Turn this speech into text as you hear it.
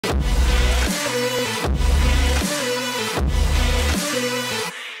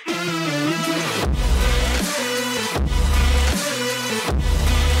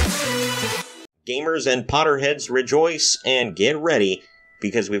Gamers and Potterheads rejoice and get ready,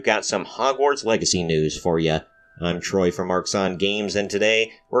 because we've got some Hogwarts Legacy news for you. I'm Troy from Marks on Games, and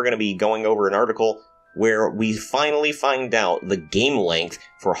today we're going to be going over an article where we finally find out the game length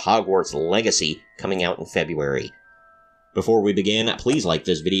for Hogwarts Legacy coming out in February. Before we begin, please like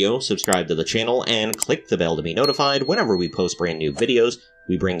this video, subscribe to the channel, and click the bell to be notified whenever we post brand new videos.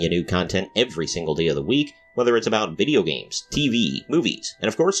 We bring you new content every single day of the week, whether it's about video games, TV, movies, and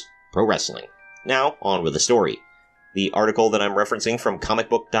of course, pro wrestling. Now, on with the story. The article that I'm referencing from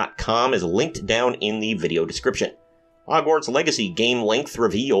comicbook.com is linked down in the video description. Hogwarts Legacy game length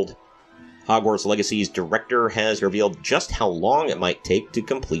revealed. Hogwarts Legacy's director has revealed just how long it might take to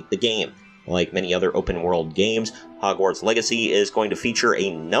complete the game. Like many other open-world games, Hogwarts Legacy is going to feature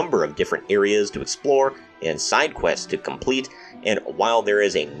a number of different areas to explore and side quests to complete, and while there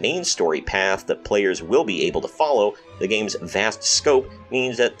is a main story path that players will be able to follow, the game's vast scope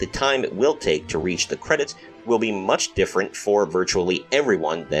means that the time it will take to reach the credits will be much different for virtually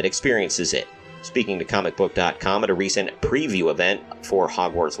everyone that experiences it. Speaking to comicbook.com at a recent preview event for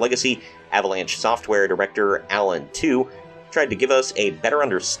Hogwarts Legacy, Avalanche Software director Alan Tu tried to give us a better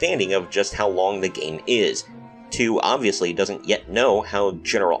understanding of just how long the game is. Tu obviously doesn't yet know how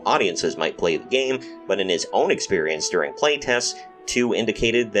general audiences might play the game, but in his own experience during playtests, Tu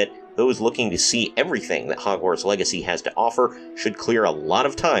indicated that those looking to see everything that Hogwarts Legacy has to offer should clear a lot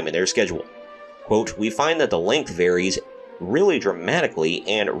of time in their schedule. Quote, "We find that the length varies really dramatically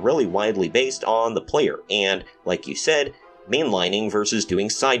and really widely based on the player, and, like you said, mainlining versus doing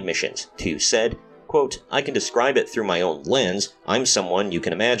side missions," Tu said. Quote, "I can describe it through my own lens. I'm someone, you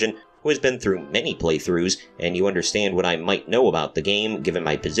can imagine, who has been through many playthroughs, and you understand what I might know about the game, given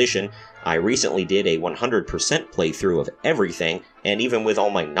my position. I recently did a 100% playthrough of everything, and even with all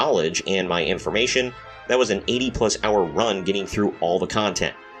my knowledge and my information, that was an 80-plus hour run getting through all the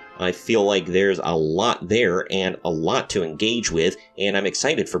content. I feel like there's a lot there and a lot to engage with, and I'm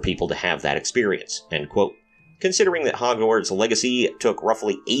excited for people to have that experience." End quote. Considering that Hogwarts Legacy took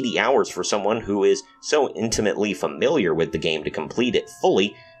roughly 80 hours for someone who is so intimately familiar with the game to complete it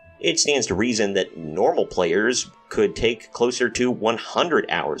fully, it stands to reason that normal players could take closer to 100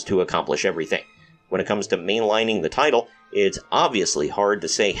 hours to accomplish everything. When it comes to mainlining the title, it's obviously hard to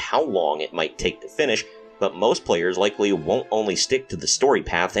say how long it might take to finish, but most players likely won't only stick to the story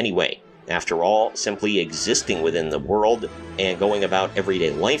path anyway. After all, simply existing within the world and going about everyday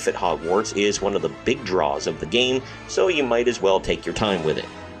life at Hogwarts is one of the big draws of the game, so you might as well take your time with it.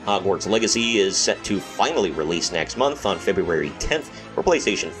 Hogwarts Legacy is set to finally release next month on February 10th for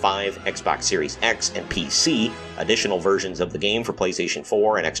PlayStation 5, Xbox Series X, and PC. Additional versions of the game for PlayStation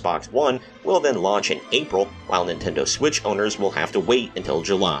 4 and Xbox One will then launch in April, while Nintendo Switch owners will have to wait until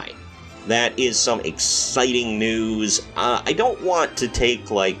July. That is some exciting news. I don't want to take,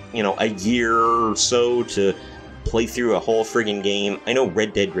 a year or so to play through a whole friggin' game. I know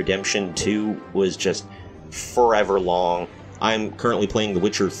Red Dead Redemption 2 was just forever long. I'm currently playing The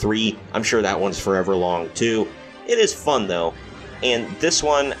Witcher 3. I'm sure that one's forever long, too. It is fun, though. And this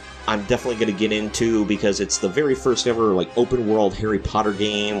one, I'm definitely going to get into because it's the very first ever, open-world Harry Potter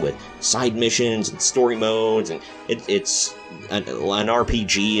game with side missions and story modes, and it's an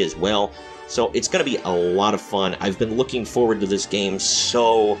RPG as well. So it's going to be a lot of fun. I've been looking forward to this game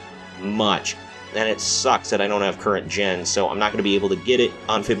so much. And it sucks that I don't have current gen, so I'm not going to be able to get it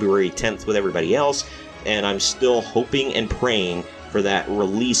on February 10th with everybody else. And I'm still hoping and praying for that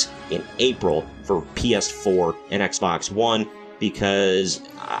release in April for PS4 and Xbox One, because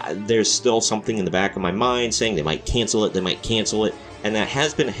there's still something in the back of my mind saying they might cancel it, and that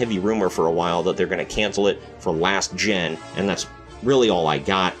has been a heavy rumor for a while that they're going to cancel it for last gen, and that's really all I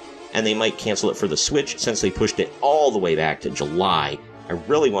got, and they might cancel it for the Switch since they pushed it all the way back to July. I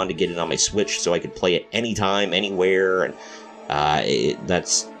really wanted to get it on my Switch so I could play it anytime, anywhere, and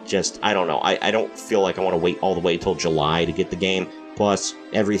that's just, I don't know. I don't feel like I want to wait all the way till July to get the game. Plus,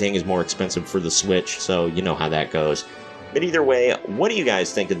 everything is more expensive for the Switch, so you know how that goes. But either way, what do you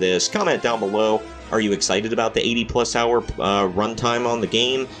guys think of this? Comment down below. Are you excited about the 80-plus hour runtime on the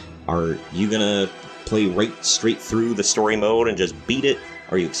game? Are you gonna play right straight through the story mode and just beat it?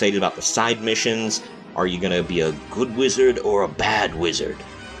 Are you excited about the side missions? Are you gonna be a good wizard or a bad wizard?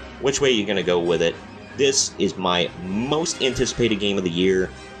 Which way are you gonna go with it? This is my most anticipated game of the year.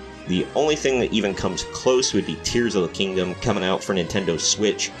 The only thing that even comes close would be Tears of the Kingdom coming out for Nintendo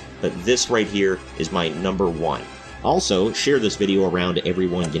Switch, but this right here is my number one. Also, share this video around to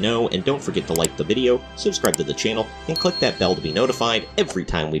everyone you know, and don't forget to like the video, subscribe to the channel, and click that bell to be notified every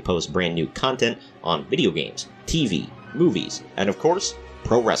time we post brand new content on video games, TV, movies, and of course,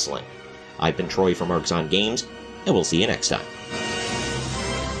 pro wrestling. I've been Troy from Marks on Games, and we'll see you next time.